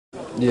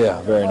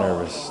Yeah, very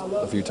nervous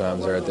a few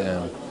times there at the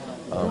end.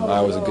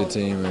 Iowa's a good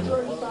team, and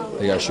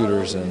they got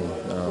shooters,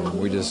 and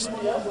we just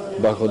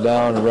buckled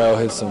down. And Rel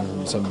hit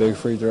some big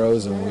free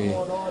throws, and we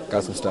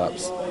got some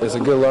stops. It's a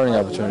good learning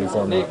opportunity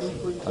for me.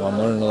 I'm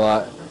learning a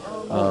lot.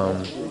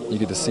 You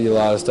get to see a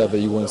lot of stuff that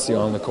you wouldn't see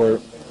on the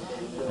court,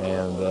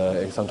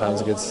 and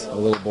sometimes it gets a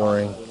little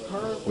boring.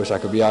 Wish I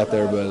could be out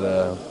there, but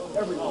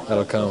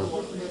that'll come.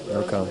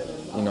 It'll come.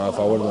 If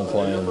I would have been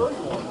playing,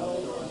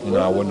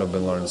 I wouldn't have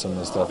been learning some of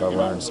the stuff I've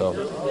learned. So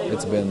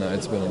it's been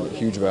a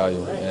huge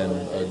value and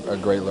a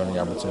great learning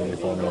opportunity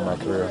for me in my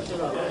career.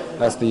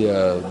 That's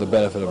the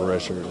benefit of a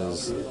red shirt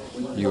is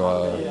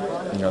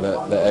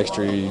that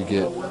extra you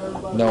get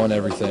knowing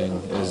everything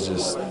is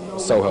just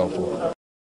so helpful.